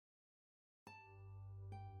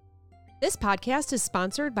This podcast is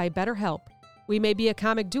sponsored by BetterHelp. We may be a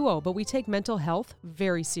comic duo, but we take mental health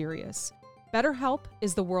very serious. BetterHelp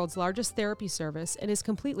is the world's largest therapy service and is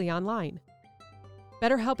completely online.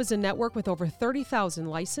 BetterHelp is a network with over 30,000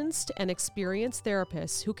 licensed and experienced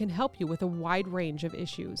therapists who can help you with a wide range of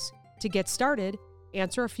issues. To get started,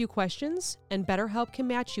 answer a few questions, and BetterHelp can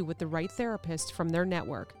match you with the right therapist from their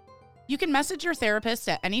network. You can message your therapist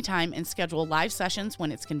at any time and schedule live sessions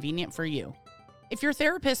when it's convenient for you. If your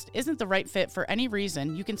therapist isn't the right fit for any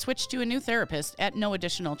reason, you can switch to a new therapist at no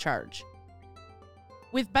additional charge.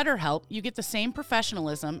 With BetterHelp, you get the same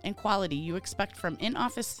professionalism and quality you expect from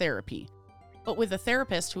in-office therapy, but with a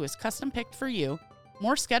therapist who is custom-picked for you,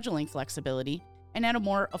 more scheduling flexibility, and at a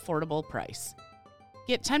more affordable price.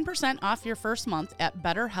 Get 10% off your first month at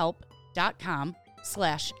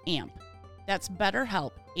betterhelp.com/amp. That's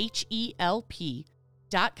BetterHelp,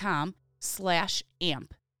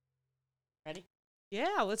 HELP.com/amp. Ready?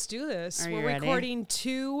 Yeah, let's do this. Are We're you ready? recording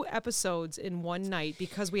 2 episodes in one night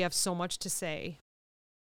because we have so much to say.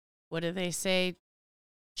 What do they say?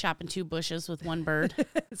 Chopping 2 bushes with one bird?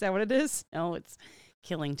 Is that what it is? No, it's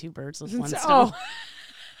killing 2 birds with one stone. Oh.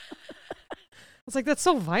 It's like, that's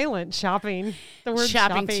so violent, chopping. The word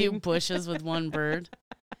Chopping 2 bushes with one bird.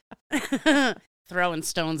 Throwing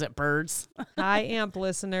stones at birds. Hi, AMP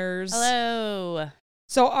listeners. Hello.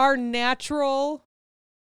 So our natural,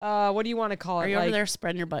 what do you want to call it? Are you over there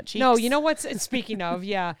spreading your butt cheeks? No, you know what's, and speaking of,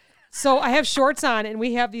 yeah. So I have shorts on and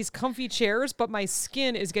we have these comfy chairs, but my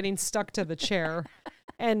skin is getting stuck to the chair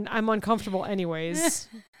and I'm uncomfortable anyways.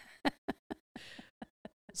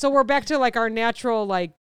 So we're back to like our natural,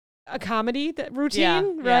 like, a comedy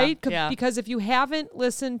routine, right? Yeah. Because if you haven't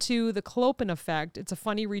listened to The Clopen Effect, it's a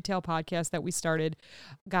funny retail podcast that we started,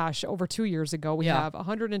 over 2 years ago. We have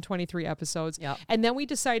 123 episodes. Yeah. And then we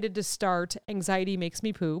decided to start Anxiety Makes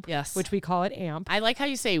Me Poop, which we call it AMP. I like how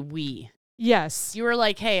you say we. Yes. You were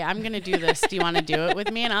like, hey, I'm going to do this. Do you want to do it with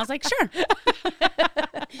me? And I was like, sure.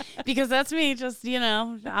 Because that's me. Just,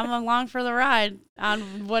 I'm along for the ride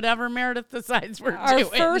on whatever Meredith decides we're doing. Our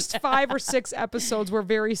first 5 or 6 episodes were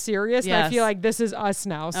very serious. Yes. And I feel like this is us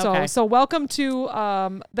now. Okay. So welcome to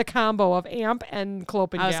the combo of AMP and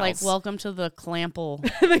Clopen I was Gals. like, welcome to the clample.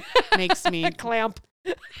 Makes me Clamp.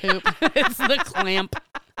 poop. It's the clamp.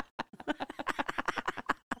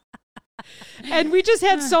 And we just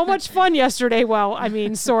had so much fun yesterday. Well, I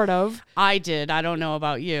mean, sort of. I did. I don't know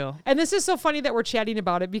about you. And this is so funny that we're chatting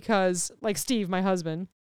about it because, like, Steve, my husband,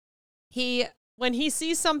 when he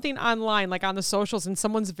sees something online, like on the socials, and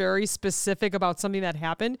someone's very specific about something that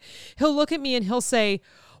happened, he'll look at me and he'll say,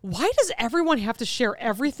 why does everyone have to share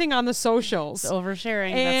everything on the socials? It's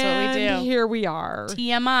oversharing. And That's what we do. Here we are.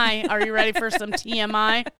 TMI. Are you ready for some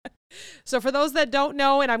TMI? So for those that don't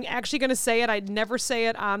know, and I'm actually going to say it, I'd never say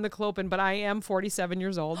it on the Clopen, but I am 47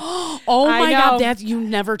 years old. Oh my God, you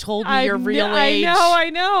never told me your real age. I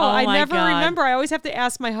know. Oh I my never God. remember. I always have to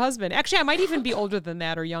ask my husband. Actually, I might even be older than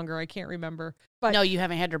that or younger. I can't remember. But No, you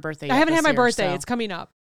haven't had your birthday yet. I haven't had this my year, birthday. so- It's coming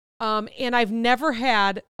up. And I've never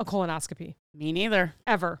had a colonoscopy, Me neither.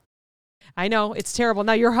 ever. I know, it's terrible.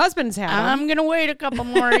 Now, your husband's had them. I'm going to wait a couple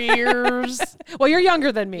more years. Well, you're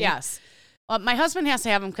younger than me. Yes. My husband has to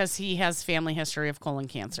have them because he has family history of colon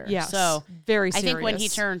cancer. Yes. So very I serious. think when he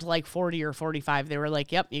turned like 40 or 45, they were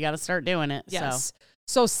like, yep, you got to start doing it. Yes.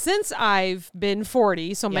 So since I've been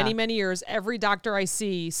 40, so many, Yeah. many years, every doctor I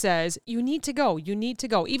see says, you need to go. You need to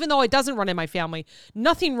go. Even though it doesn't run in my family.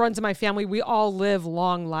 Nothing runs in my family. We all live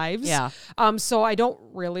long lives. Yeah. So I don't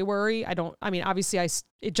really worry. Obviously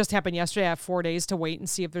it just happened yesterday. I have 4 days to wait and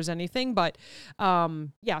see if there's anything. But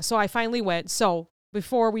so I finally went. So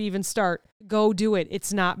before we even start, go do it.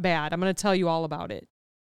 It's not bad. I'm going to tell you all about it.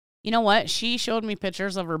 You know what? She showed me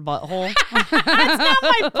pictures of her butthole. It's not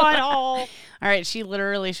my butthole. All right. She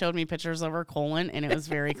literally showed me pictures of her colon, and it was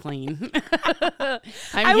very clean.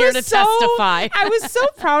 I'm here to testify. I was so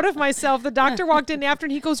proud of myself. The doctor walked in after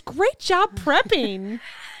and he goes, great job prepping.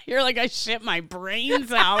 You're like, I shit my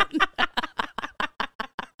brains out.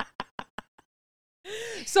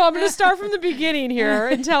 So I'm going to start from the beginning here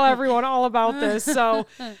and tell everyone all about this. So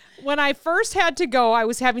when I first had to go, I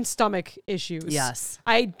was having stomach issues. Yes.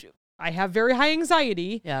 I have very high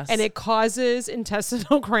anxiety. Yes. And it causes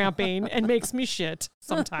intestinal cramping and makes me shit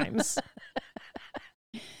sometimes.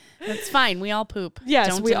 That's fine. We all poop. Yes,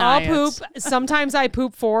 Don't we all deny poop. it. Sometimes I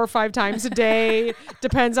poop 4 or 5 times a day.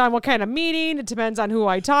 Depends on what kind of meeting. It depends on who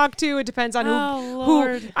I talk to. It depends on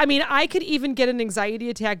who. I mean, I could even get an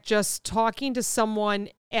anxiety attack just talking to someone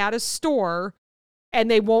at a store,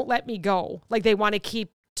 and they won't let me go. Like they want to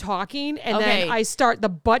keep talking, and then the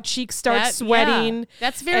butt cheeks start sweating. Yeah.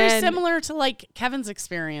 That's very similar to like Kevin's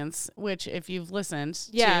experience, which if you've listened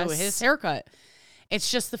to his haircut, it's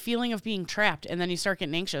just the feeling of being trapped, and then you start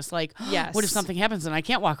getting anxious. Like, what if something happens and I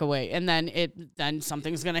can't walk away? And then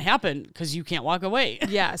something's going to happen because you can't walk away.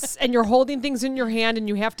 Yes, and you're holding things in your hand, and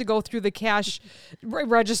you have to go through the cash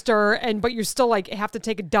register, but you're still like have to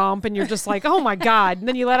take a dump, and you're just like, oh my God. And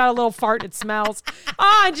then you let out a little fart, it smells.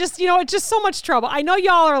 It's just so much trouble. I know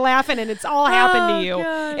y'all are laughing, and it's all happened to you.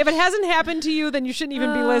 Gosh. If it hasn't happened to you, then you shouldn't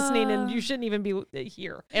even be listening, and you shouldn't even be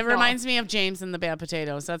here. It reminds me of James and the Bad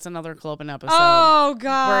Potatoes. That's another Clopen episode. Oh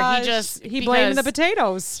God! Where he blamed the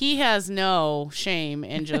potatoes. He has no shame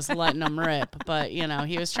in just letting them rip, but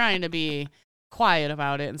he was trying to be quiet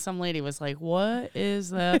about it, and some lady was like, "What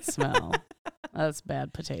is that smell?" That's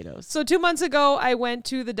bad potatoes. So 2 months ago, I went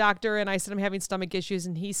to the doctor and I said I'm having stomach issues,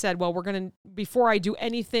 and he said, "Well, we're gonna before I do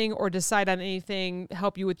anything or decide on anything,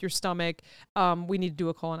 help you with your stomach. We need to do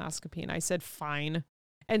a colonoscopy." And I said, "Fine."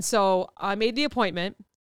 And so I made the appointment.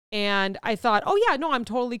 And I thought, oh, yeah, no, I'm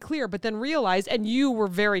totally clear. But then realized, and you were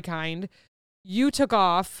very kind, you took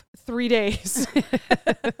off 3 days.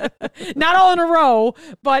 Not all in a row,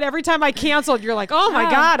 but every time I canceled, you're like, oh,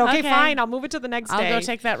 my God, okay, fine. I'll move it to the next day. I'll go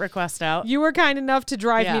take that request out. You were kind enough to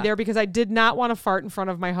drive me there because I did not want to fart in front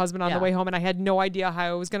of my husband on the way home, and I had no idea how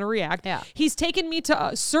I was going to react. Yeah. He's taken me to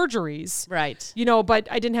surgeries. Right. But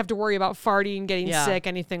I didn't have to worry about farting, getting sick,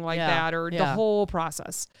 anything like that, or the whole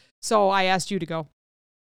process. So I asked you to go.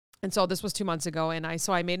 And so this was 2 months ago, and I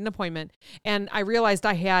made an appointment, and I realized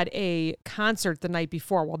I had a concert the night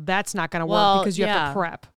before. Well, that's not going to work because you have to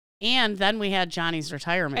prep. And then we had Johnny's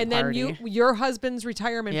retirement party. And then your husband's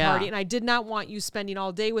retirement party, and I did not want you spending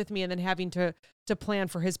all day with me and then having to plan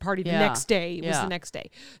for his party the next day. It was the next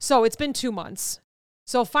day. So it's been 2 months.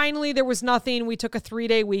 So finally there was nothing. We took a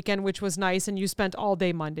 3-day weekend, which was nice, and you spent all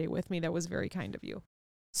day Monday with me. That was very kind of you.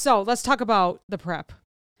 So let's talk about the prep.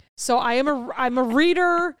 So I'm a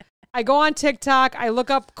reader. I go on TikTok. I look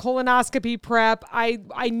up colonoscopy prep.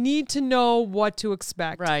 I need to know what to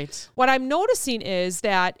expect. Right. What I'm noticing is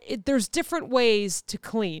that there's different ways to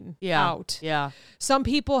clean out. Yeah. Some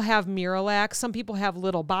people have Miralax. Some people have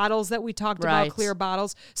little bottles that we talked about, clear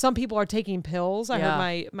bottles. Some people are taking pills. I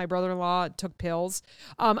heard my brother-in-law took pills.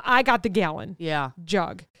 I got the gallon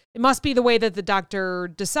jug. It must be the way that the doctor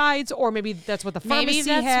decides, or maybe that's what the pharmacy has.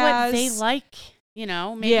 Maybe that's what they like.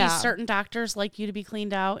 Maybe certain doctors like you to be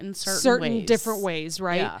cleaned out in certain ways. Different ways,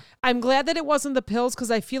 right? Yeah. I'm glad that it wasn't the pills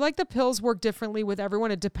because I feel like the pills work differently with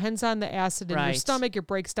everyone. It depends on the acid in your stomach. It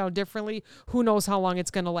breaks down differently. Who knows how long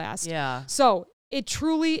it's going to last? Yeah. So it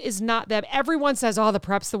truly is not that. Everyone says, oh, the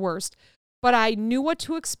prep's the worst. But I knew what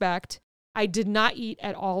to expect. I did not eat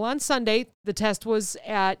at all on Sunday. The test was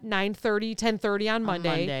at 9:30, 10:30 on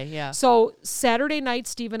Monday. So Saturday night,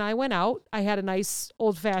 Steve and I went out. I had a nice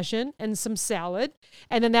old-fashioned and some salad,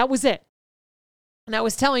 and then that was it. And I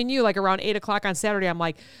was telling you, like around 8 o'clock on Saturday, I'm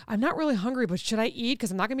like, I'm not really hungry, but should I eat?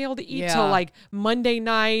 Because I'm not going to be able to eat till like Monday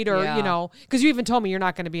night or, because you even told me you're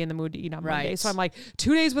not going to be in the mood to eat on Monday. So I'm like,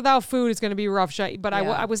 2 days without food is going to be rough. But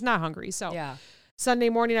I was not hungry. So Sunday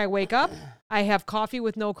morning, I wake up. I have coffee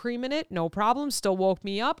with no cream in it. No problem. Still woke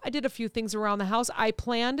me up. I did a few things around the house. I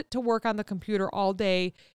planned to work on the computer all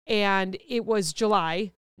day, and it was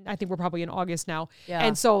July. I think we're probably in August now. Yeah.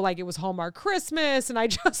 And so it was Hallmark Christmas, and I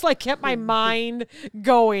just kept my mind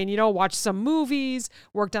going, watched some movies,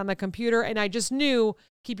 worked on the computer, and I just knew,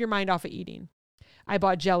 keep your mind off of eating. I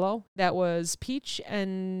bought Jell-O that was peach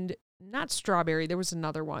and not strawberry. There was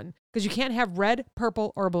another one because you can't have red,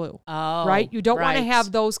 purple, or blue. Oh, right? You don't want to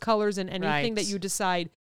have those colors in anything that you decide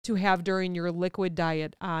to have during your liquid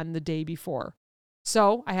diet on the day before.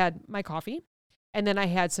 So I had my coffee, and then I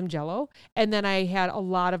had some Jell-O, and then I had a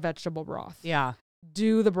lot of vegetable broth. Yeah.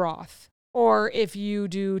 Do the broth. Or if you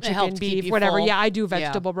do chicken, beef, whatever. Full. Yeah, I do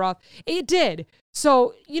vegetable broth. It did.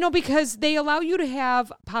 So, because they allow you to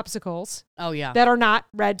have popsicles. Oh, yeah. That are not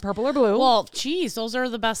red, purple, or blue. Well, geez, those are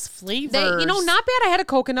the best flavors. Not bad. I had a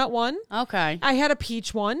coconut one. Okay. I had a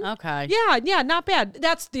peach one. Okay. Yeah, not bad.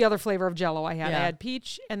 That's the other flavor of Jell-O I had. I had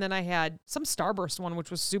peach, and then I had some Starburst one, which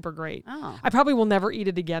was super great. Oh. I probably will never eat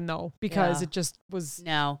it again, though, because it just was.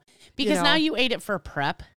 No. Because now you ate it for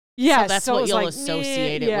prep. Yes, so that's what you'll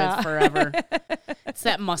associate it with forever. It's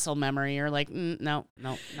that muscle memory. You're like, no.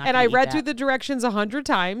 And I read through the directions 100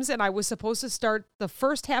 times, and I was supposed to start the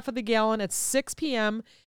first half of the gallon at 6 p.m.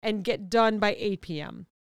 and get done by 8 p.m.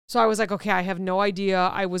 So I was like, okay, I have no idea.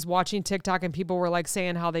 I was watching TikTok, and people were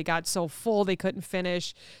saying how they got so full they couldn't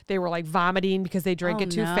finish. They were vomiting because they drank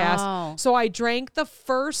it too fast. So I drank the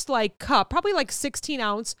first cup, probably 16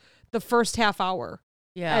 ounce, the first half hour.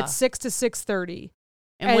 Yeah. At 6 to 6:30.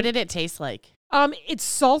 And what did it taste like? It's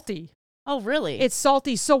salty. Oh, really? It's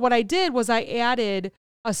salty. So what I did was I added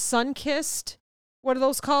a Sunkissed, what are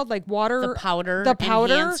those called? Like water. The powder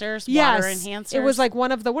enhancers. Yes. Water enhancers. It was like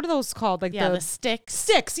one of the, what are those called? Like the sticks.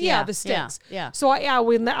 Sticks. Yeah, the sticks. Yeah. So I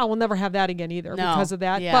will never have that again either because of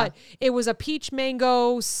that. Yeah. But it was a peach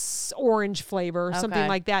mango orange flavor, something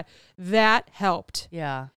like that. That helped.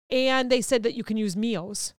 Yeah. And they said that you can use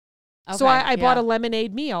Mios. Okay, so I bought a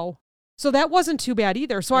lemonade Mio. So that wasn't too bad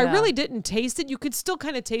either. So I Yeah. really didn't taste it. You could still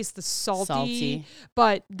kind of taste the salty.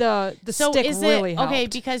 But the stick is really it, helped. Okay,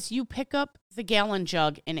 because you pick up the gallon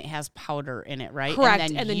jug and it has powder in it, right?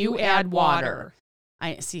 Correct. And then you add water.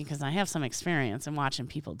 I see, because I have some experience in watching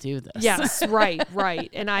people do this. Yes, right.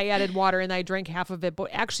 And I added water and I drank half of it. But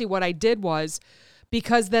actually what I did was,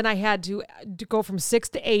 because then I had to go from 6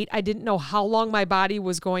 to 8, I didn't know how long my body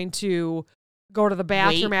was going to go to the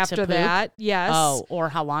bathroom after that. Yes. Oh, or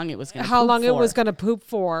how long it was going to How long it was going to poop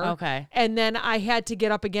for. Okay. And then I had to get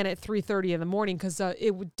up again at 3:30 in the morning because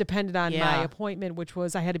it depended on my appointment, which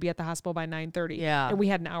was I had to be at the hospital by 9:30. Yeah. And we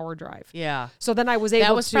had an hour drive. Yeah. So then I was able to.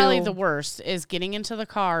 That was probably the worst, is getting into the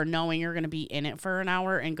car knowing you're going to be in it for an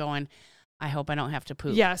hour and going, I hope I don't have to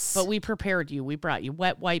poop. Yes. But we prepared you. We brought you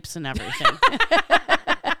wet wipes and everything.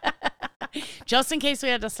 Just in case we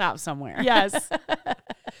had to stop somewhere. Yes.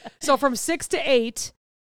 So from 6 to 8,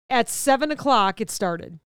 at 7 o'clock, it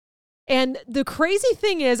started. And the crazy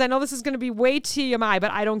thing is, I know this is going to be way TMI,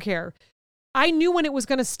 but I don't care. I knew when it was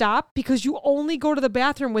going to stop because you only go to the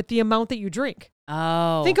bathroom with the amount that you drink.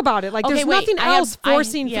 Oh. Think about it. Like Okay, there's wait, nothing else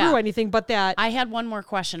forcing through anything but that. I had one more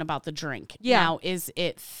question about the drink. Yeah. Now, is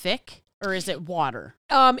it thick or is it water?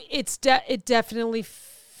 It definitely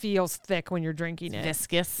feels thick when you're drinking it.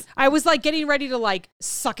 Viscous. I was like getting ready to like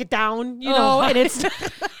suck it down, you know, and it's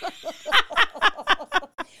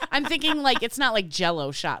I'm thinking like it's not like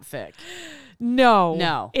Jell-O shot thick.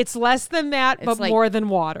 No. It's less than that, It's but like more than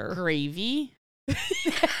water. Gravy.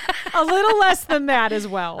 A little less than that as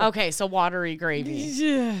well. Okay, so watery gravy.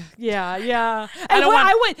 Yeah.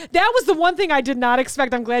 I went. That was the one thing I did not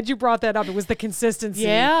expect. I'm glad you brought that up. It was the consistency.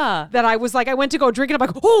 Yeah. That I was like, I went to go drink it. I'm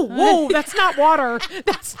like, oh, whoa, that's not water.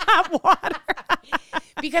 That's not water.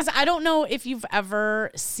 Because I don't know if you've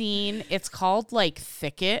ever seen, it's called like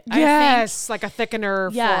Thicket. Yes, like a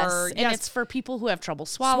thickener. Yes, and it's for people who have trouble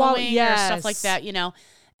swallowing or stuff like that, you know.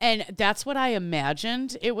 And that's what I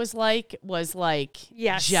imagined it was like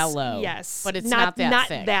Jell-O. Yes. But it's not that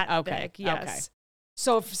thick. Thick, yes. Okay.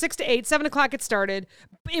 So 6 to 8, 7 o'clock it started.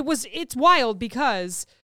 It's wild because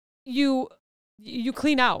you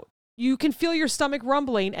clean out. You can feel your stomach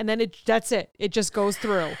rumbling and then that's it. It just goes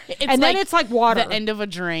through. And then it's like water. The end of a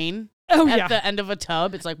drain. Oh, at the end of a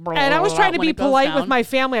tub. It's like, blah, and I was trying to when be it goes polite down. with my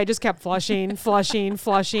family. I just kept flushing.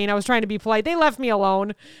 I was trying to be polite. They left me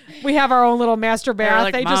alone. We have our own little master They're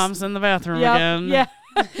bath. like, Mom's in the bathroom again. Yeah.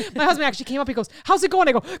 My husband actually came up. He goes, how's it going?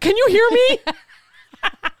 I go, can you hear me?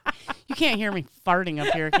 You can't hear me farting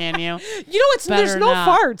up here, can you? You know, there's no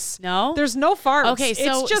farts. No? There's no farts. Okay,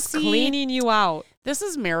 so it's just cleaning you out. This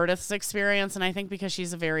is Meredith's experience, and I think because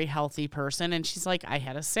she's a very healthy person, and she's like, I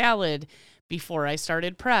had a salad before I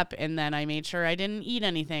started prep, and then I made sure I didn't eat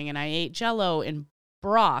anything, and I ate Jell-O and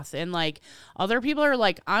broth, and like other people are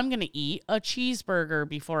like, I'm gonna eat a cheeseburger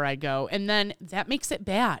before I go, and then that makes it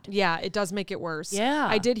bad. Yeah, it does make it worse. Yeah.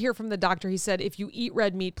 I did hear from the doctor. He said if you eat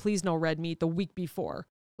red meat, please no red meat the week before.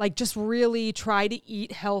 Like just really try to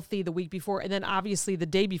eat healthy the week before, and then obviously the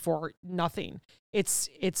day before, nothing. It's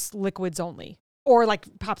liquids only, or like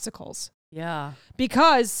popsicles. Yeah.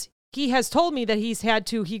 Because he has told me that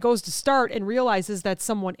he goes to start and realizes that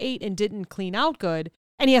someone ate and didn't clean out good,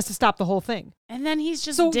 and he has to stop the whole thing. And then he's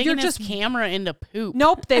just So digging you're his just- camera into poop.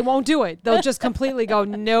 Nope, they won't do it. They'll just completely go,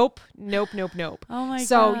 nope. Oh my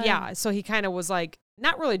So God. yeah, so he kind of was like,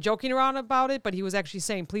 not really joking around about it, but he was actually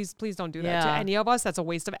saying, please don't do that to Yeah. any of us. That's a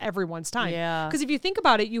waste of everyone's time. Yeah. Because if you think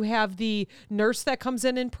about it, you have the nurse that comes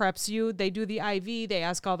in and preps you. They do the IV. They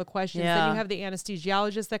ask all the questions. Yeah. Then you have the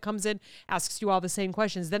anesthesiologist that comes in, asks you all the same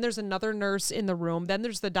questions. Then there's another nurse in the room. Then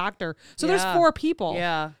there's the doctor. So there's Yeah. 4 people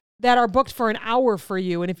Yeah. that are booked for an hour for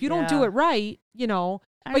you. And if you don't do Yeah. it right, you know.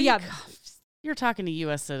 Are But you yeah. You're talking to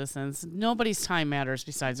U.S. citizens. Nobody's time matters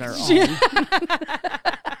besides our own.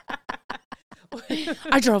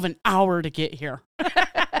 I drove an hour to get here.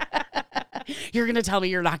 You're going to tell me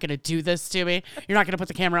you're not going to do this to me? You're not going to put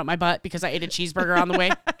the camera up my butt because I ate a cheeseburger on the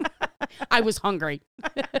way? I was hungry.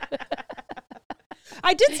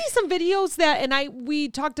 I did see some videos we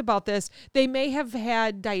talked about this. They may have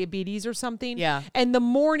had diabetes or something. Yeah. And the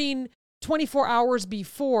morning, 24 hours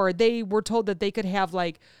before, they were told that they could have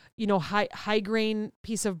high grain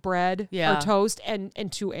piece of bread Yeah. or toast and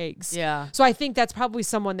 2 eggs. Yeah. So I think that's probably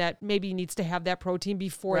someone that maybe needs to have that protein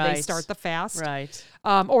before they Right. start the fast. Right.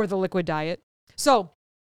 Or the liquid diet. So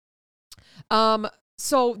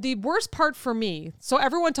the worst part for me, so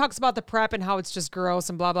everyone talks about the prep and how it's just gross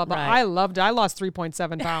and blah, blah, blah. Right. I loved it. I lost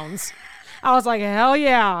 3.7 pounds. I was like, hell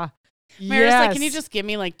yeah. Mary's like, can you Yes. just give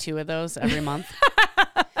me like 2 of those every month?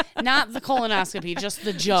 Not the colonoscopy, just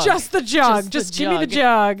the jug. Just the jug. Just give me the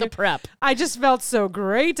jug. The prep. I just felt so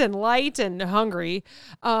great and light and hungry.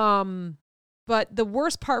 But the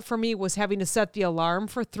worst part for me was having to set the alarm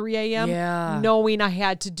for 3 a.m. Yeah. knowing I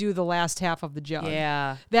had to do the last half of the jug.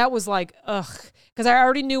 Yeah. That was like, ugh, because I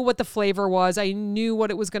already knew what the flavor was. I knew what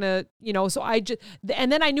it was going to, so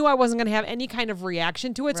and then I knew I wasn't going to have any kind of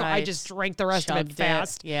reaction to it. So I Right. just drank the rest of Chugged it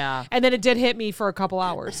fast. Yeah. And then it did hit me for a couple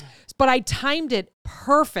hours. But I timed it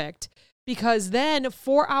perfect because then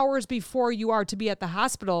 4 hours before you are to be at the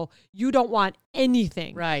hospital, you don't want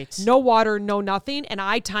anything. Right. No water, no nothing. And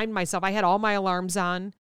I timed myself. I had all my alarms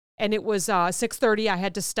on and it was 6:30. I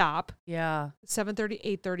had to stop. Yeah. 7:30,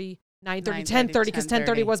 8:30, 9:30, 9:30, 10:30, because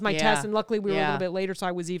 10:30 was my yeah. test. And luckily we were a Yeah. little bit later, so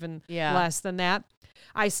I was even Yeah. less than that.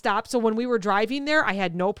 I stopped. So when we were driving there, I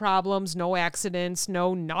had no problems, no accidents,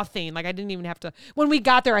 no nothing. Like I didn't even have to. When we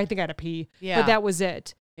got there, I think I had to pee. Yeah. But that was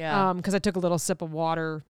it. Yeah. Because I took a little sip of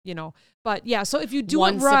water, But yeah, so if you do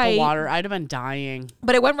One it right, sip of water, I'd have been dying.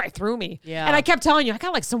 but it went right through me. Yeah. And I kept telling you, I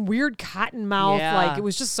got like some weird cotton mouth. Yeah. Like it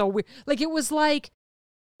was just so weird. Like it was like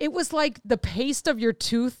the paste of your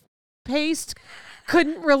toothpaste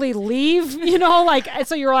couldn't really leave, like,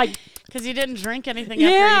 so you're like, Because you didn't drink anything after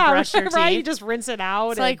yeah, you brushed your teeth. right. You just rinse it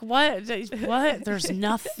out. It's like, what? What? There's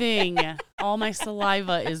nothing. All my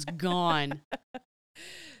saliva is gone.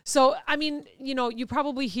 so, I mean, you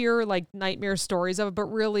probably hear like nightmare stories of it, but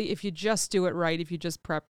really, if you just do it right, if you just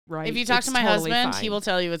prep right. If you talk it's to my totally husband, fine. he will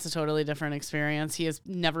tell you it's a totally different experience. He has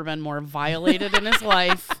never been more violated in his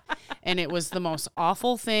life. And it was the most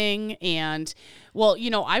awful thing. And, well,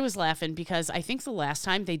 I was laughing because I think the last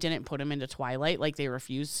time they didn't put him into Twilight, like they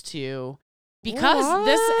refused to. Because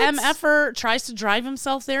this What? MFer tries to drive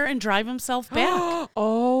himself there and drive himself back.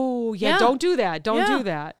 Oh, yeah, Yeah. don't do that. Don't Yeah. do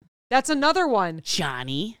that. That's another one.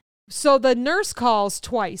 Johnny. So the nurse calls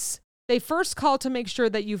twice. They first call to make sure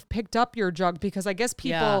that you've picked up your jug because I guess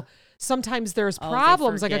people Yeah. sometimes there's Oh, they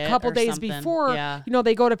problems like a forget couple or days something. before, Yeah.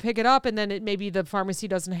 they go to pick it up and then maybe the pharmacy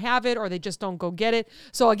doesn't have it or they just don't go get it.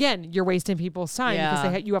 So again, you're wasting people's time because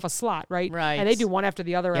Yeah. you have a slot, right? Right. And they do one after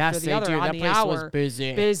the other Yes, after the they other do. on That the place hour. was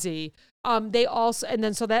busy. Busy. They also, and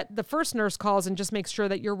then so that the first nurse calls and just makes sure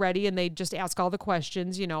that you're ready and they just ask all the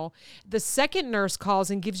questions, The second nurse calls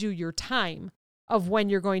and gives you your time of when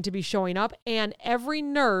you're going to be showing up. And every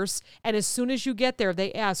nurse, and as soon as you get there,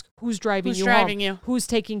 they ask who's driving Who's you driving home, you? who's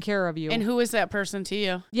taking care of you. And who is that person to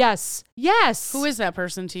you? Yes. Yes. Who is that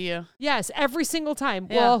person to you? Yes, every single time.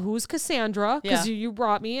 Yeah. Well, who's Cassandra? Because Yeah. you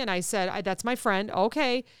brought me, and I said, that's my friend.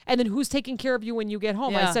 Okay. And then who's taking care of you when you get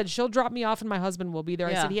home? I Yeah. said, she'll drop me off and my husband will be there.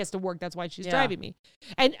 I Yeah. said, he has to work. That's why she's Yeah. driving me.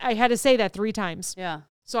 And I had to say that 3 times. Yeah.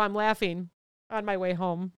 So I'm laughing on my way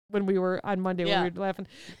home when we were on Monday when Yeah. we were laughing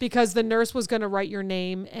because the nurse was going to write your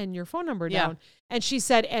name and your phone number Yeah. down. And she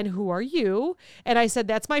said, and who are you? And I said,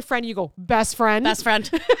 that's my friend. You go, best friend? Best friend.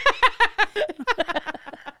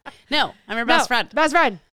 No, I'm your best No, friend. Best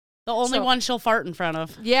friend. The only So- one she'll fart in front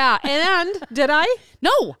of. Yeah. And did I?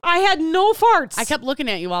 No. I had no farts. I kept looking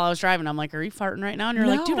at you while I was driving. I'm like, are you farting right now? And you're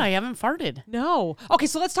like, dude, No. I haven't farted. No. Okay,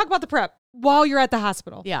 so let's talk about the prep while you're at the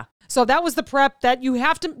hospital. Yeah. So that was the prep that you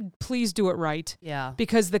have to please do it right. Yeah.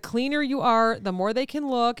 Because the cleaner you are, the more they can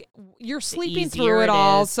look. You're sleeping easier through it it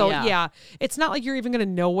all. is, So yeah. yeah, it's not like you're even going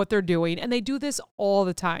to know what they're doing. And they do this all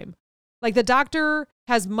the time. Like the doctor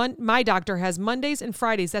has, my doctor has Mondays and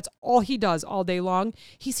Fridays. That's all he does all day long.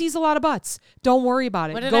 He sees a lot of butts. Don't worry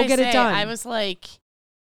about it. What did Go I get say? it done. I was like,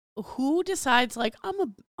 who decides like I'm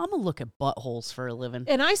a look at buttholes for a living?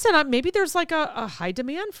 and I said, maybe there's like a high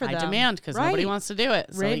demand for I them. demand because nobody Right. wants to do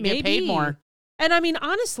it. So Right, you get paid maybe. more. And I mean,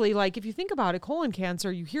 honestly, like if you think about it, colon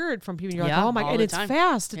cancer, you hear it from people. You're Yeah, like, oh my, all and the it's time.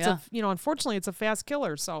 fast. It's Yeah. unfortunately, it's a fast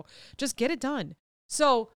killer. So just get it done.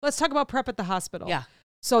 So let's talk about prep at the hospital. Yeah.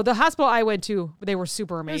 So the hospital I went to, they were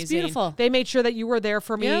super amazing. beautiful. They made sure that you were there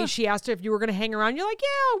for me. Yeah. She asked if you were going to hang around. You're like,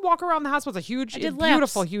 yeah, I'll walk around the hospital. It's a huge, I did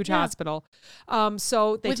beautiful, laps. huge Yeah. hospital.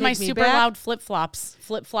 So they With take my me super back. loud flip-flops,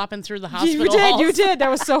 flip-flopping through the hospital You did, halls. you did.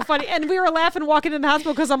 That was so funny. And we were laughing walking in the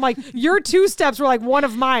hospital because I'm like, your 2 steps were like one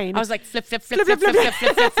of mine. I was like flip, flip, flip, flip, flip, flip,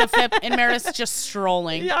 flip, flip, flip, flip, and Meredith's just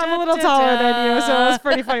strolling. Yeah, I'm a little taller than you, so it was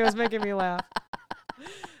pretty funny. It was making me laugh.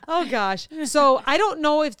 Oh gosh. So I don't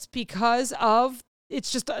know if it's because of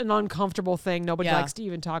it's just an uncomfortable thing. Nobody Yeah. likes to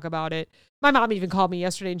even talk about it. My mom even called me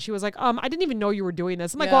yesterday and she was like, I didn't even know you were doing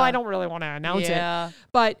this. I'm like, Yeah. well, I don't really want to announce Yeah. it.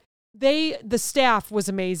 But the staff was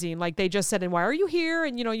amazing. Like they just said, and why are you here?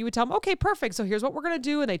 And you would tell them, okay, perfect. So here's what we're going to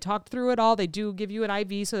do. And they talked through it all. They do give you an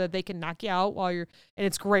IV so that they can knock you out while you're, and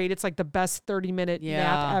it's great. It's like the best 30-minute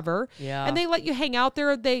nap ever. Yeah. And they let you hang out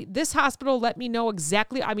there. This hospital let me know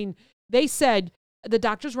exactly. I mean, they said the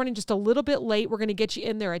doctor's running just a little bit late. We're going to get you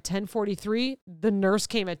in there at 10:43. The nurse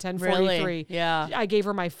came at 10:43. Really? Yeah. I gave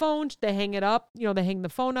her my phone. They hang it up. They hang the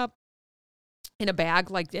phone up in a bag,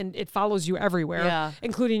 and it follows you everywhere,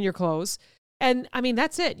 including your clothes. And I mean,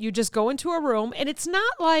 that's it. You just go into a room, and it's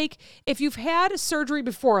not like if you've had surgery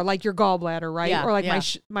before, like your gallbladder, right? Yeah, or like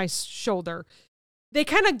my shoulder. They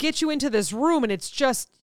kind of get you into this room, and it's just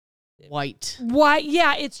white.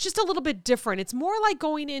 Yeah, it's just a little bit different. It's more like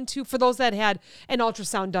going into, for those that had an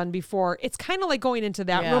ultrasound done before, it's kind of like going into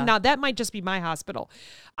that room. Now, that might just be my hospital.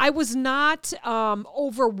 I was not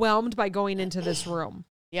overwhelmed by going into this room.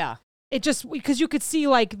 Yeah. It just, because you could see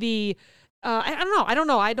like the, I don't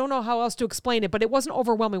know how else to explain it, but it wasn't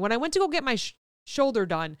overwhelming. When I went to go get my shoulder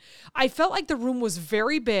done, I felt like the room was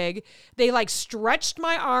very big. They like stretched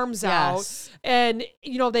my arms out, and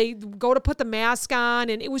they go to put the mask on,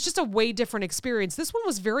 and it was just a way different experience. This one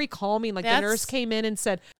was very calming. Like the nurse came in and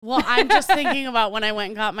said, well, I'm just thinking about when I went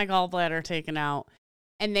and got my gallbladder taken out,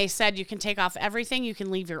 and they said you can take off everything, you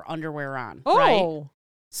can leave your underwear on. Oh. Right?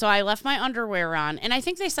 So I left my underwear on, and I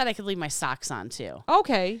think they said I could leave my socks on too.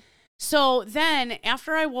 Okay. So then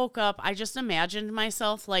after I woke up, I just imagined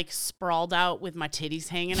myself like sprawled out with my titties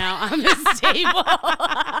hanging out on this table.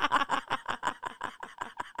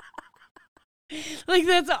 Like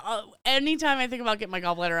that's anytime I think about getting my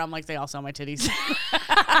gallbladder, I'm like, they all saw my titties.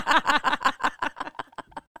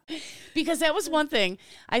 Because that was one thing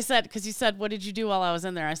I said, because you said, what did you do while I was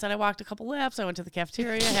in there? I said, I walked a couple laps. I went to the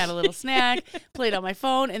cafeteria, had a little snack, played on my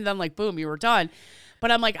phone, and then like, boom, you were done. But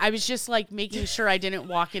I'm like, I was just like making sure I didn't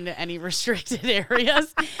walk into any restricted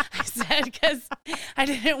areas. I said, because I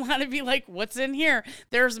didn't want to be like, what's in here?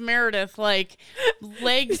 There's Meredith, like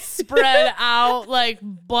legs spread out, like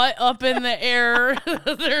butt up in the air.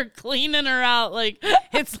 They're cleaning her out. Like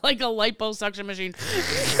it's like a liposuction machine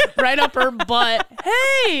right up her butt.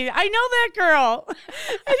 Hey, I know that girl.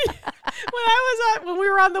 When we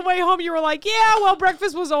were on the way home, you were like, yeah, well,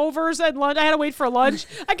 breakfast was over. Said lunch. I had to wait for lunch.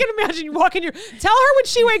 I can imagine you walking tell her when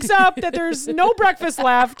she wakes up that there's no breakfast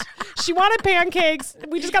left. She wanted pancakes.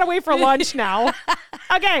 We just got to wait for lunch now.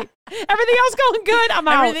 Okay. Everything else going good? I'm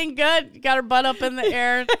out. Everything good. Got her butt up in the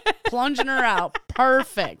air, plunging her out.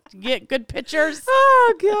 Perfect. Get good pictures.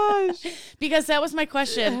 Oh, gosh. Because that was my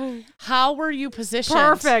question. How were you positioned?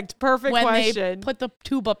 Perfect when question. They put the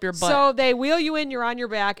tube up your butt? So they wheel you in, you're on your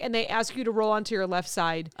back, and they ask you to roll onto your left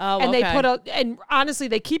side. Oh, and okay. they and honestly,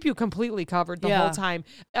 they keep you completely covered the whole time.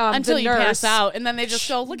 Until you pass out, and then they just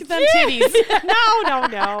go, look at them titties.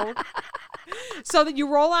 No. So that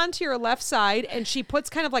you roll onto your left side, and she puts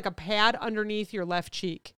kind of like a pad underneath your left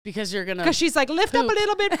cheek. Because she's like, lift up a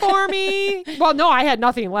little bit for me. Well, no, I had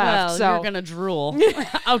nothing left. Well, so you're going to drool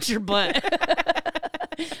out your butt.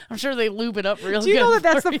 I'm sure they lube it up real good. Do you know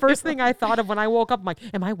that's the first thing I thought of when I woke up? I'm like,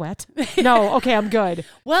 am I wet? No, okay, I'm good.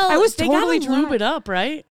 Well, I was they totally gotta lube it up,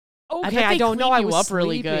 right? Okay, I don't know. I was up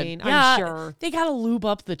really sleeping, good. Yeah, I'm sure. They gotta lube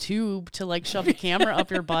up the tube to like shove the camera up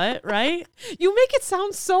your butt, right? You make it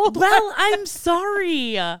sound so well. I'm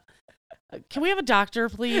sorry. Can we have a doctor,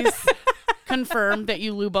 please? Confirm that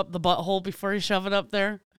you lube up the butthole before you shove it up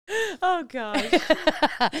there. Oh gosh.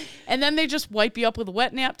 And then they just wipe you up with a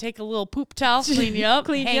wet nap, take a little poop towel, clean you up,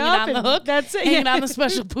 hang it on the hook. That's it. Hang it on the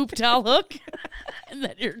special poop towel hook, and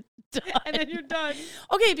then you're done. And then you're done.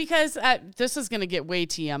 Okay, because this is going to get way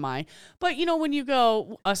TMI. But, when you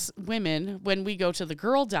go, us women, when we go to the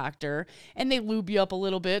girl doctor and they lube you up a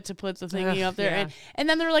little bit to put the thingy up there. Yeah. And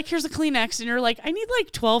then they're like, here's a Kleenex. And you're like, I need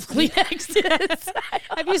like 12 Kleenexes.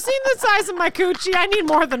 Have you seen the size of my coochie? I need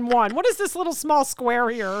more than one. What is this little small square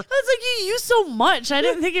here? I was like, you use so much. I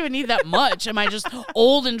didn't think I would need that much. Am I just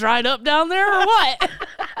old and dried up down there or what?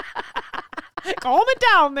 Calm it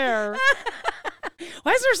down there.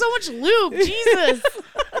 Why is there so much lube? Jesus.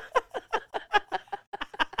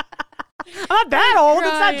 I'm not that old.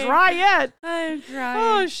 It's not dry yet. I'm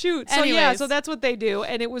crying. Oh shoot. So Anyways. so that's what they do,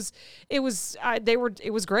 and it was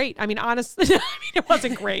great. I mean, honestly, it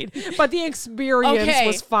wasn't great, but the experience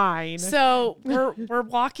was fine. So we're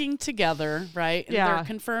walking together, right? And they're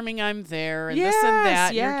confirming I'm there, and this and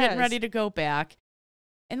that. You're getting ready to go back.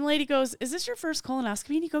 And the lady goes, is this your first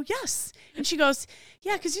colonoscopy? And you go, yes. And she goes,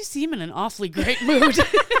 yeah, because you seem in an awfully great mood.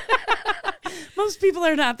 I'm Most people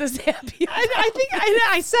are not this happy.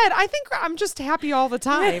 I said, I think I'm just happy all the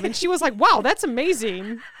time. And she was like, wow, that's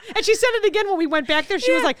amazing. And she said it again when we went back there.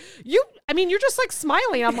 She was like, you're just like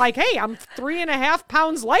smiling. I'm like, hey, I'm 3.5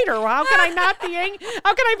 pounds lighter. How can I not be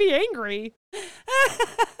how can I be angry?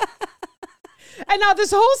 And now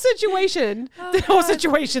this whole situation,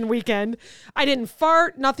 weekend, I didn't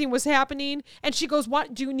fart. Nothing was happening. And she goes,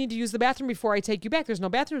 what, do you need to use the bathroom before I take you back? There's no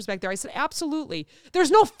bathrooms back there. I said, absolutely. There's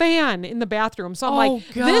no fan in the bathroom. So I'm like,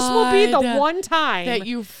 this will be the one time that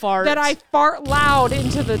you fart. That I fart loud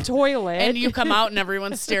into the toilet. And you come out and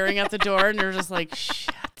everyone's staring at the door and they're just like,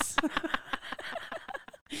 shit.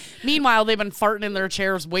 Meanwhile, they've been farting in their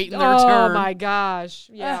chairs waiting their turn. Oh my gosh.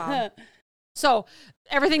 Yeah. So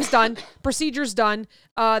everything's done. Procedure's done.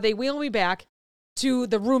 They wheel me back to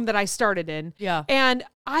the room that I started in. Yeah. And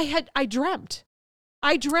I dreamt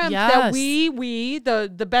that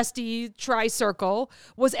the bestie tri-circle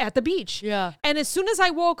was at the beach. Yeah. And as soon as I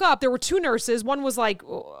woke up, there were two nurses. One was like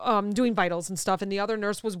doing vitals and stuff, and the other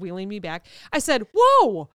nurse was wheeling me back. I said,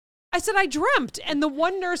 whoa. I said, I dreamt. And the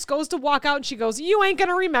one nurse goes to walk out and she goes, you ain't going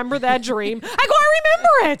to remember that dream. I go, I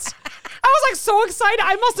remember it. I was like so excited.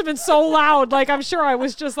 I must have been so loud. Like, I'm sure I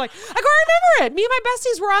was just like, I go, I remember it. Me and my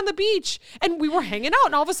besties were on the beach and we were hanging out.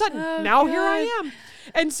 And all of a sudden, here I am.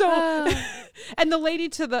 And so, and the lady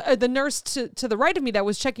the nurse to the right of me that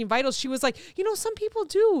was checking vitals, she was like, some people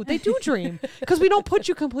they do dream because we don't put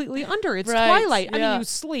you completely under. It's twilight. Yeah. I mean, you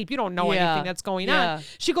sleep. You don't know anything that's going on.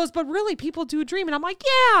 She goes, but really people do dream. And I'm like,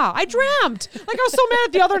 yeah, I dreamt. Like I was so mad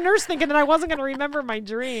at the other nurse thinking that I wasn't going to remember my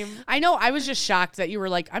dream. I know. I was just shocked that you were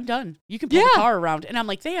like, I'm done. You can pull the car around. And I'm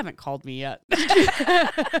like, they haven't called me yet.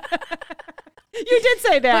 You did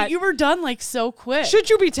say that. But you were done like so quick. Should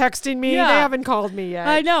you be texting me? Yeah. They haven't called me yet.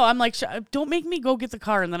 I know. I'm like, don't make me go get the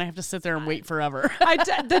car and then I have to sit there and wait forever.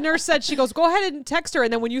 The nurse said, she goes, go ahead and text her.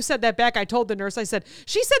 And then when you said that back, I told the nurse, I said,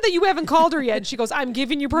 she said that you haven't called her yet. And she goes, I'm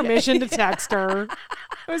giving you permission to text her.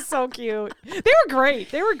 It was so cute. They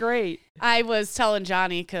were great. I was telling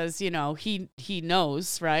Johnny because, he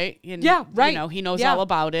knows, right? And, yeah, right. He knows all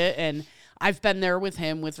about it. And I've been there with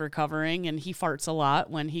him with recovering and he farts a lot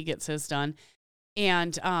when he gets his done.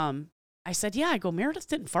 And I said, I go, Meredith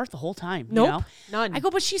didn't fart the whole time. Nope, none. I go,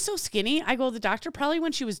 but she's so skinny. I go, the doctor probably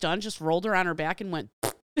when she was done just rolled her on her back and went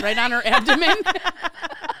right on her abdomen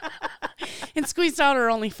and squeezed out her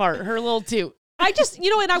only fart, her little toot. I just,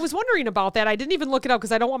 and I was wondering about that. I didn't even look it up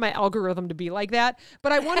because I don't want my algorithm to be like that.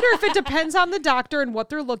 But I wonder if it depends on the doctor and what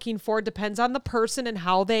they're looking for. It depends on the person and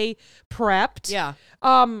how they prepped. Yeah.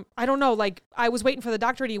 I don't know. Like I was waiting for the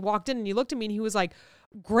doctor and he walked in and he looked at me and he was like,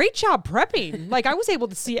 great job prepping. Like I was able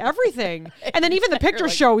to see everything. And then even the picture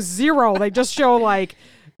shows 0. They just show like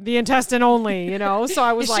the intestine only, So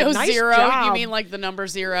I was like, nice 0. job. You mean like the number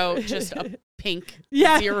 0, just a pink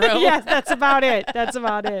 0? Yes, that's about it. As a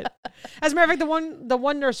matter of fact, the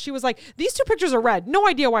one nurse, she was like, these 2 pictures are red. No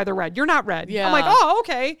idea why they're red. You're not red. Yeah. I'm like, oh,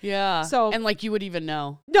 okay. Yeah. So and like you would even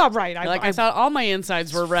know. No, right. I thought all my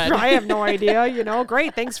insides were red. I have no idea.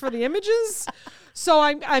 Great. Thanks for the images. So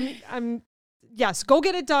I'm yes, go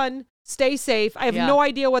get it done. Stay safe. I have no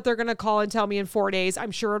idea what they're going to call and tell me in 4 days.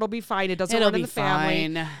 I'm sure it'll be fine. It doesn't run in the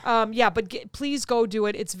family. But please go do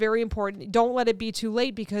it. It's very important. Don't let it be too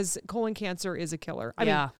late because colon cancer is a killer. I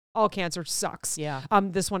mean, all cancer sucks. Yeah.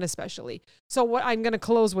 This one especially. So what I'm going to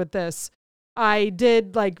close with this. I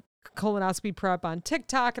did like colonoscopy prep on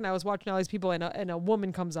TikTok and I was watching all these people and a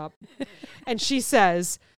woman comes up and she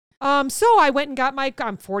says, so I went and got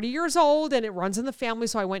I'm 40 years old and it runs in the family.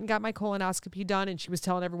 So I went and got my colonoscopy done and she was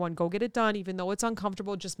telling everyone, go get it done. Even though it's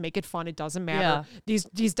uncomfortable, just make it fun. It doesn't matter. Yeah.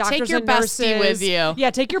 These doctors take your and nurses. bestie with you.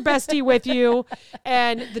 Yeah. Take your bestie with you.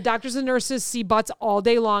 And the doctors and nurses see butts all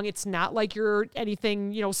day long. It's not like you're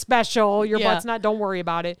anything, special. Your butt's not, don't worry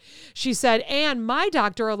about it. She said, and my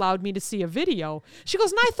doctor allowed me to see a video. She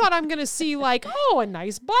goes, and I thought I'm going to see like, a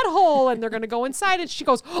nice butthole and they're going to go inside it. She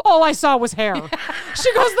goes, all I saw was hair.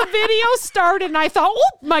 She goes, the video started and I thought, oh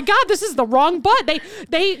my God, this is the wrong butt.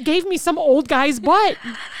 They gave me some old guy's butt.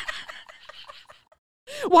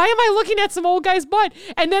 Why am I looking at some old guy's butt?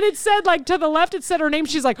 And then it said like to the left, it said her name.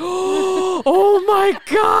 She's like, oh my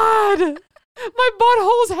God, my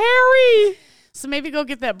butthole's hairy. So maybe go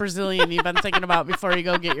get that Brazilian you've been thinking about before you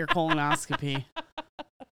go get your colonoscopy.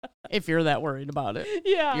 If you're that worried about it.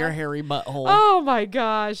 Yeah. Your hairy butthole. Oh my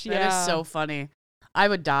gosh. Yeah. That is so funny. I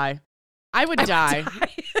would die. I would die.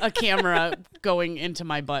 A camera going into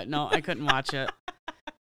my butt. No, I couldn't watch it.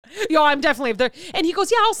 Yo, I'm definitely there. And he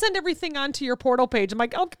goes, yeah, I'll send everything onto your portal page. I'm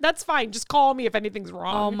like, okay, that's fine. Just call me if anything's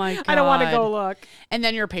wrong. Oh my God. I don't want to go look. And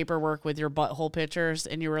then your paperwork with your butthole pictures,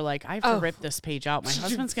 and you were like, I have to rip this page out. My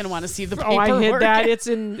husband's going to want to see the paperwork. Oh, I hid that.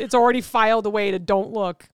 It's already filed away to don't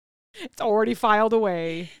look. It's already filed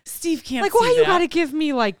away. Steve can't like, see why that. you got to give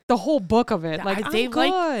me like the whole book of it? Like, they I'm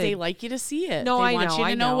good. they like you to see it. No, they I want know. you to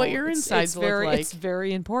I know what your insides look like. It's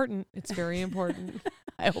very important. It's very important.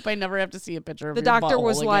 I hope I never have to see a picture of The your doctor butthole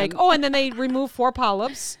was again. like, oh, and then they remove 4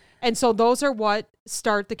 polyps. And so those are what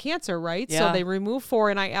start the cancer, right? So Yeah. they remove 4.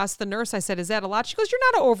 And I asked the nurse, I said, is that a lot? She goes, you're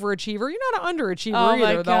not an overachiever. You're not an underachiever Oh, my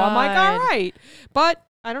either, though. I'm like, all God. right. But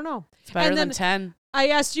I don't know. It's better and than then 10. I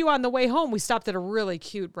asked you on the way home. We stopped at a really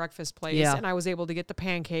cute breakfast place, Yeah. and I was able to get the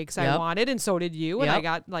pancakes I Yep. wanted, and so did you. And I Yep.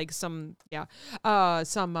 got like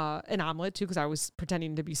an omelet too, because I was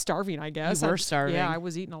pretending to be starving. I guess You were starving. Yeah, I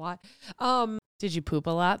was eating a lot. Did you poop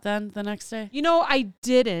a lot then the next day? You know, I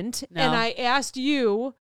didn't, No. and I asked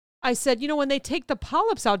you. I said, you know, when they take the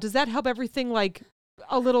polyps out, does that help everything like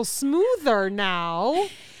a little smoother now?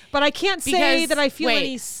 But I can't say Because- that I feel wait.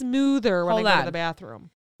 any smoother when I Hold go to on. the bathroom.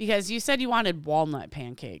 Because you said you wanted walnut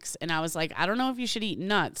pancakes, and I was like, I don't know if you should eat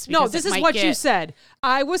nuts. No, because this it is might what you get- said.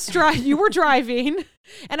 I was you were driving,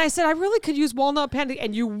 and I said I really could use walnut pancake,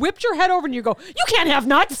 and you whipped your head over and you go, "You can't have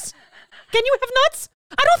nuts. Can you have nuts?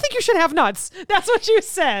 I don't think you should have nuts." That's what you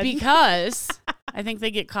said. Because I think they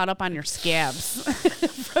get caught up on your scabs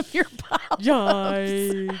from your polyps.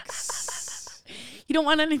 Yikes. You don't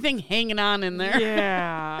want anything hanging on in there.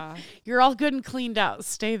 Yeah. You're all good and cleaned out.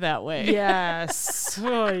 Stay that way. Yes.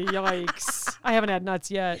 Oh, yikes. I haven't had nuts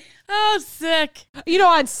yet. Oh, sick. You know,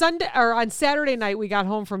 on Saturday night, we got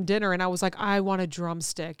home from dinner, and I was like, I want a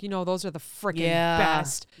drumstick. You know, those are the freaking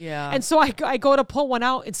best. Yeah. And so I go to pull one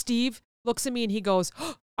out, and Steve looks at me and he goes,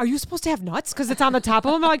 oh, are you supposed to have nuts? Because it's on the top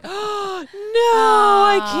of them. I'm like, oh, no,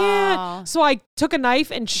 I can't. So I took a knife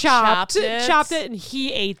and chopped it, and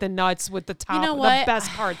he ate the nuts with the top. You know the what? best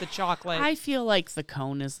part, the chocolate. I feel like the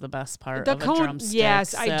cone is the best part The of cone, a drumstick.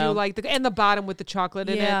 yes, I do so- like and the bottom with the chocolate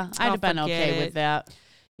in it. Yeah, I'd Oh, have been forget okay it. with that. I'd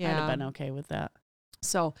Yeah. have been okay with that.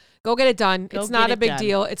 So go get it done. Go It's not get a it big done.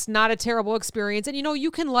 deal. It's not a terrible experience. And you know, you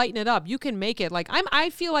can lighten it up. You can make it like I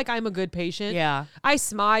feel like I'm a good patient. Yeah. I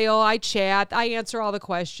smile, I chat, I answer all the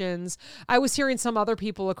questions. I was hearing some other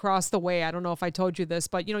people across the way. I don't know if I told you this,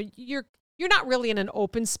 but you know, you're not really in an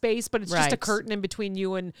open space, but it's just a Right. curtain in between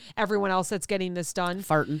you and everyone else that's getting this done.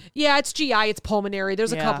 Farting. Yeah, it's GI, it's pulmonary.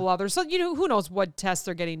 There's a Yeah. couple others. So, you know, who knows what tests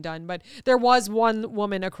are getting done. But there was one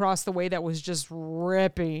woman across the way that was just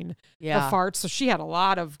ripping Yeah. the farts. So she had a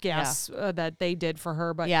lot of gas that they did for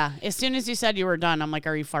her. But Yeah. As soon as you said you were done, I'm like,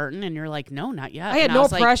 are you farting? And you're like, no, not yet. I had And no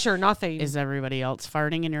was like, pressure, nothing. is everybody else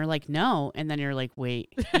farting? And you're like, no. And then you're like,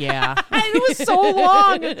 wait, yeah. It was so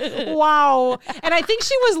long. Wow. And I think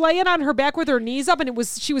she was laying on her back with her knees up, and her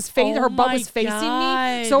butt my was facing me.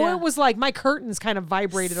 God. So it was like my curtains kind of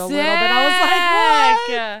vibrated a little bit. I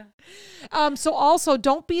was like, what? So also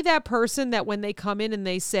don't be that person that when they come in and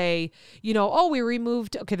they say, you know, oh, we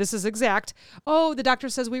removed, okay, this is exact. Oh, the doctor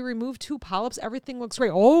says we removed 2 polyps. Everything looks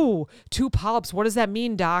great. Oh, 2 polyps. What does that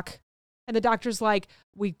mean, doc? And the doctor's like,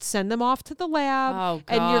 we send them off to the lab, Oh,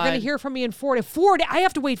 and you're going to God. hear from me in 4 days. 4 days. I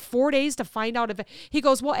have to wait 4 days to find out if he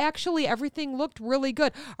goes, well, actually, everything looked really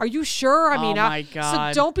good. Are you sure? I mean, my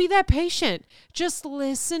God. So don't be that patient. Just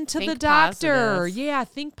listen to the Think doctor. positive. Yeah,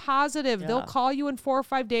 think positive. They'll Yeah. call you in 4 or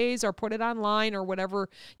 5 days or put it online or whatever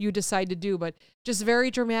you decide to do. But just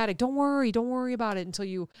very dramatic. Don't worry about it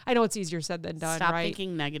until I know it's easier said than done, Stop right?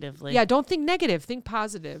 thinking negatively. Yeah, don't think negative. Think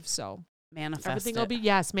positive. So Manifest everything it. will be,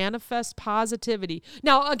 yes, manifest positivity.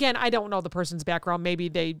 Now, again, I don't know the person's background. Maybe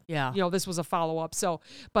they, Yeah. you know, this was a follow-up. So,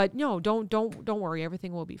 but no, don't worry.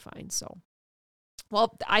 Everything will be fine. So,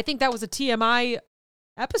 well, I think that was a TMI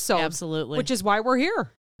episode. Absolutely. Which is why we're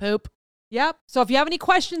here. poop. Yep. So if you have any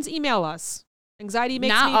questions, email us. Anxiety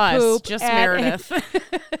makes Not me us, poop. just at Meredith.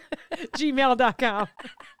 gmail.com.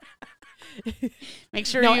 Make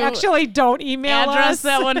sure No, you actually, don't email address us.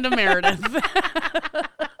 that one to Meredith.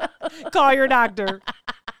 Call your doctor.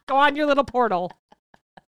 Go on your little portal.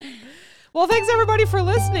 Well, thanks everybody for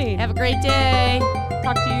listening. Have a great day.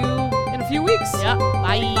 Talk to you in a few weeks. Yep.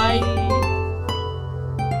 Bye. Bye.